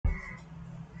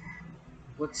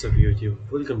What's up YouTube?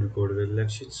 Welcome to Code with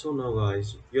Lakshit. So now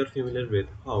guys, you're familiar with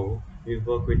how we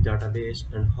work with database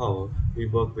and how we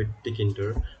work with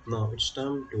Tkinter. Now it's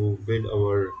time to build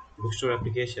our bookstore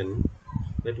application.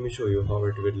 Let me show you how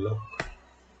it will look.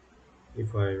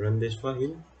 If I run this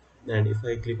file and if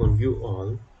I click on view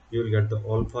all, you will get the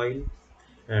all file,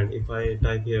 and if I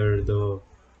type here the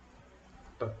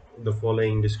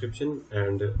following description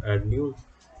and add new,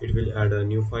 it will add a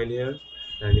new file here.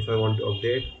 And if I want to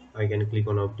update, I can click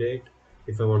on update.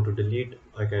 If I want to delete,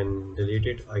 I can delete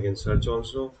it. I can search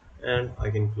also, and I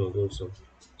can close also.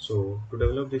 So to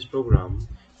develop this program,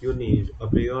 you need a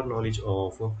prior knowledge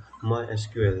of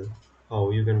mysql,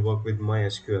 how you can work with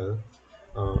mysql.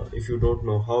 If you don't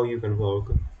know how you can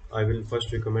work, I will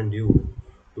first recommend you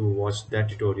to watch that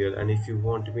tutorial, and if you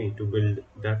want me to build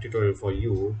that tutorial for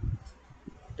you,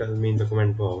 tell me in the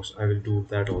comment box. I will do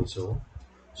that also.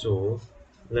 So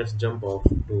let's jump off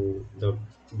to the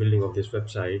building of this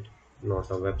website. Not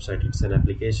a website, it's an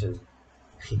application.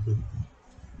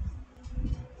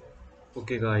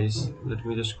 Okay guys, let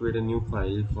me just create a new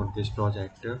file for this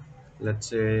project. Let's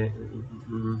say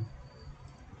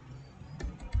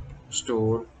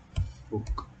store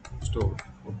book store.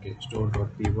 Okay,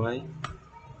 store.py,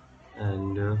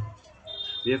 and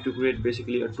we have to create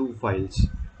basically a two files.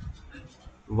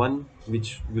 One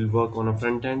which will work on a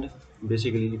front end.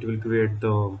 Basically it will create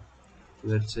the,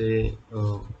 let's say,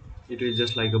 it is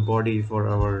just like a body for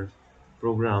our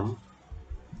program.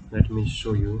 Let me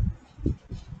show you.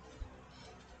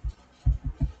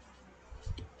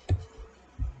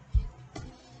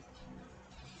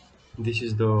 This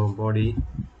is the body.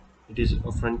 It is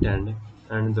a front end,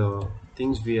 and the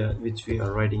things which we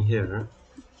are writing here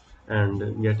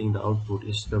and getting the output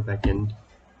is the back end.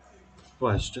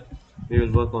 First we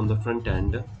will work on the front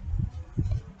end.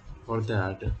 For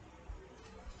that,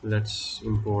 let's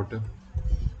import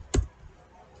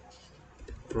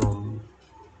from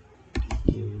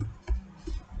tk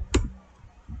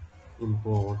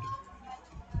import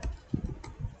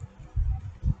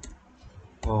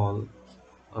all.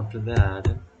 After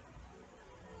that,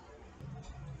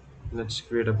 let's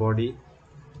create a body.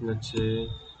 Let's say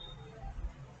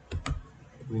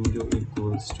window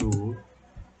equals to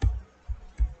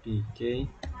tk,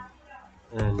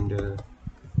 and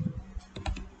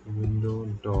window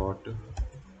dot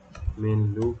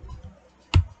main loop.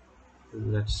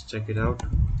 Let's check it out.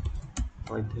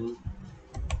 Python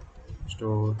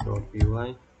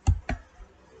store.py.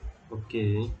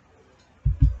 Okay,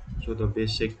 so the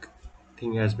basic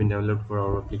thing has been developed for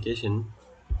our application.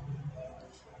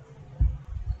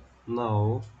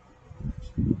 Now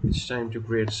it's time to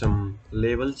create some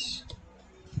labels.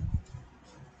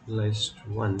 List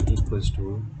 1 equals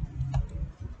to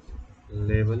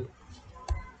label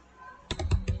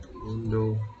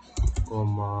window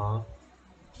comma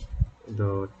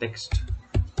the text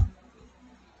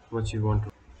what you want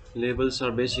to. Labels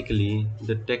are basically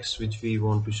the text which we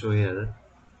want to show here.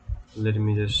 Let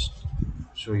me just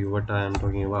show you what I am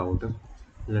talking about.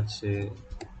 Let's say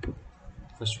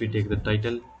first we take the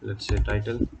title. Let's say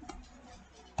title.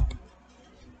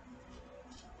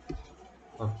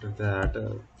 After that,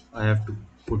 I have to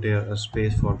put a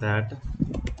space for that.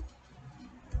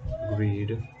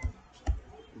 Grid,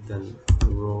 then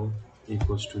row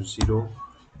equals to 0,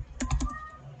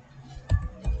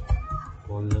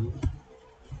 column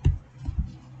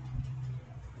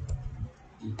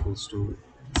equals to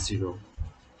 0.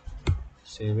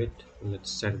 Save it.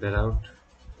 Let's check that out.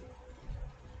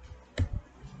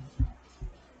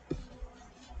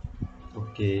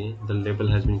 Okay, the label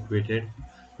has been created.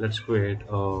 Let's create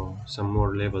some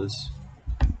more labels.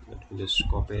 Let me just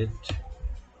copy it.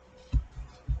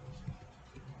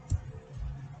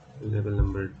 Label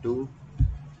number 2.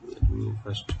 Let me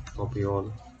first copy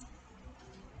all.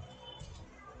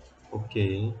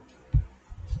 Okay,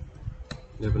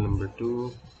 label number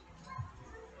 2,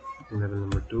 label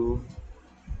number 2,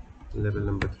 label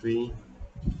number 3,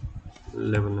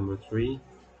 level number 3,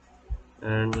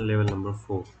 and level number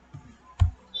 4.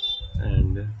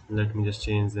 And let me just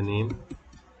change the name.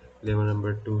 Level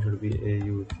number 2 should be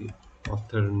AUT,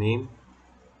 author name,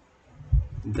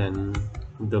 then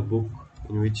the book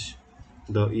in which,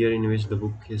 the year in which the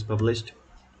book is published,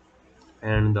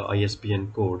 and the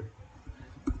ISBN code.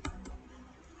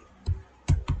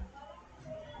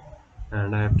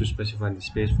 And I have to specify the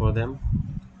space for them.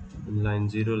 In line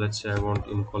 0, let's say I want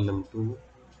in column 2,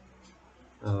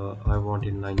 I want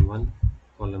in line 1,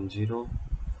 column 0,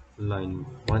 line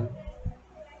 1,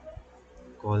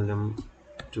 column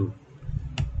 2.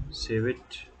 Save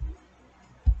it,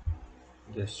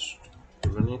 just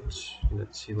run it.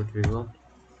 Let's see what we got.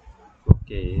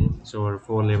 Okay, So our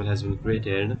for label has been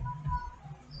created.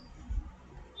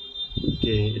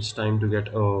 Okay, it's time to get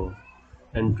a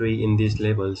entry in these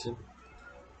labels.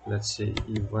 Let's say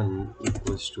e1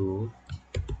 equals to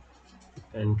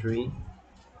entry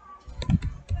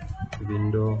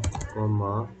window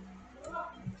comma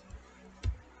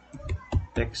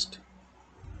text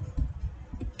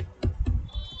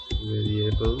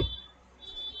variable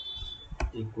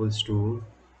equals to,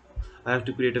 I have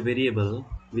to create a variable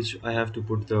which I have to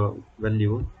put the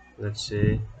value. Let's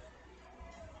say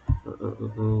uh, uh,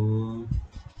 uh, um,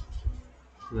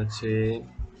 let's say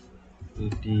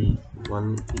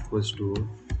 81 equals to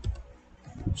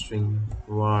string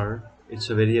var. It's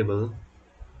a variable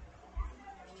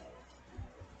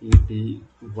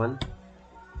 81.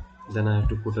 Then I have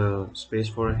to put a space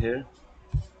for here.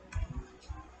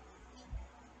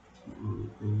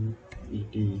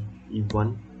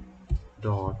 E1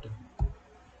 dot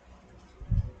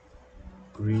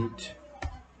greet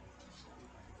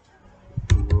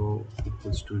row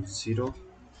equals to 0,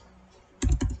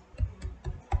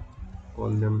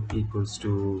 column equals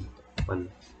to 1.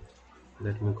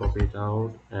 Let me copy it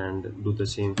out and do the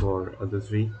same for other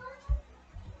three.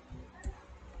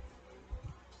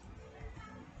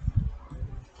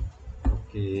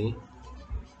 Okay,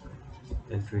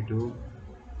 entry 2,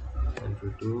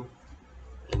 entry 2,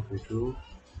 entry 2,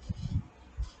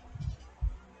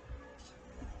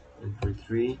 entry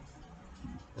 3,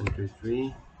 entry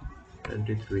 3,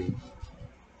 entry 3,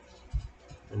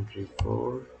 entry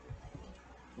 4,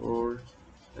 4,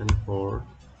 and 4.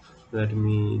 Let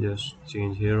me just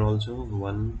change here also.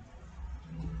 1,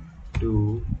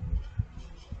 2,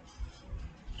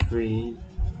 3,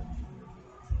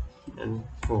 and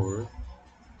 4.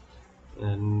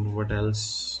 And what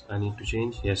else I need to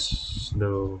change? Yes,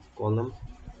 the column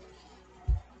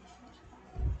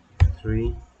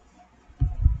 3,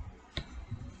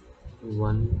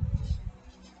 1,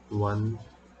 1,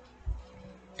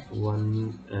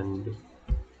 1, and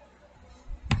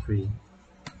 3.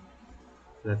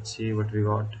 Let's see what we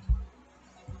got.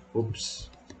 Oops.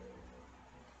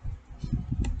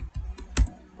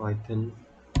 Python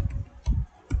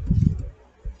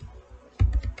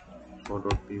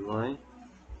for.py.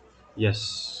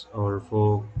 Yes, our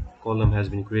for column has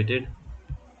been created.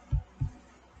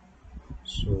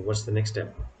 So what's the next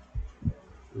step?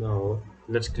 Now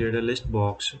let's create a list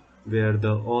box where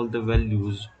the all the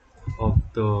values of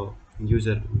the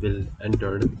user will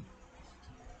entered.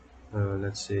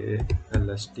 Let's say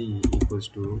lst equals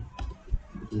to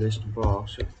list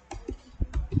box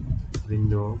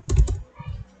window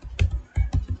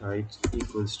height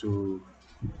equals to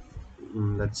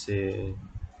let's say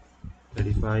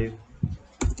 35,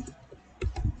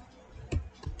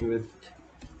 width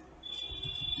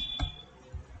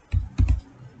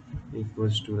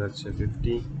equals to let's say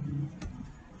 50,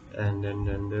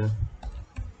 and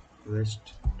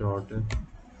list dot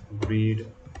breed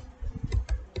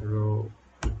row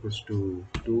equals to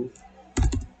 2,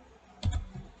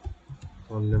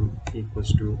 column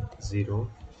equals to 0.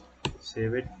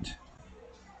 Save it,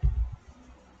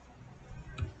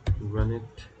 run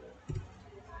it.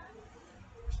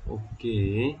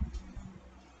 Okay,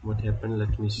 what happened?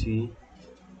 Let me see.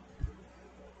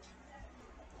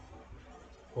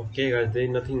 Okay guys, there is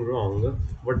nothing wrong.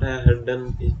 What I had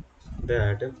done is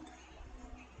that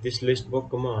this listbox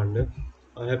command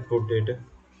I have put it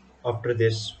after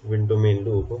this window main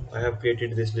loop. I have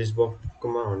created this listbox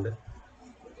command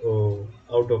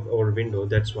out of our window.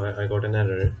 That's why I got an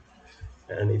error.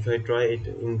 And if I try it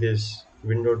in this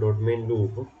window.main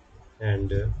loop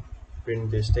and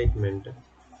print this statement,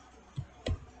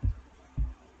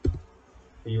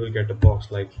 you will get a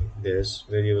box like this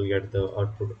where you will get the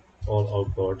output, all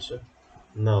outputs.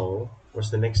 Now what's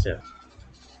the next step?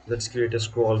 Let's create a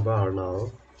scroll bar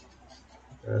now.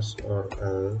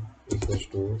 srl equals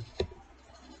to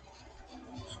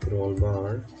scroll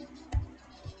bar.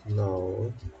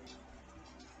 Now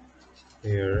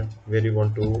here where you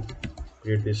want to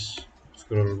create this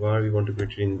scroll bar, we want to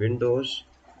create it in windows.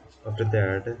 After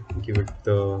that give it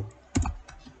the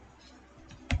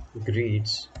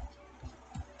greets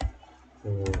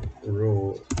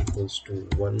row equals to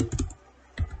 1,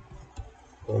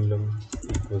 column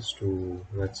equals to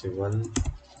let's say 1.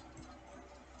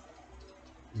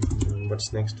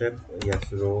 What's next step?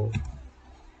 Yes, row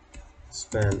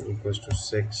span equals to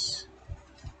 6.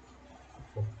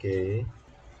 Okay,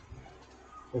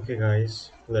 okay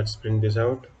guys, let's print this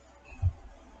out.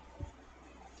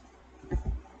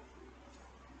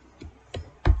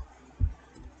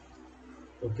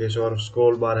 Okay, so our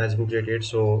scroll bar has been created.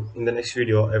 So in the next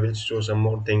video I will show some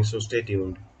more things, so stay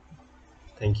tuned.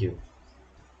 Thank you.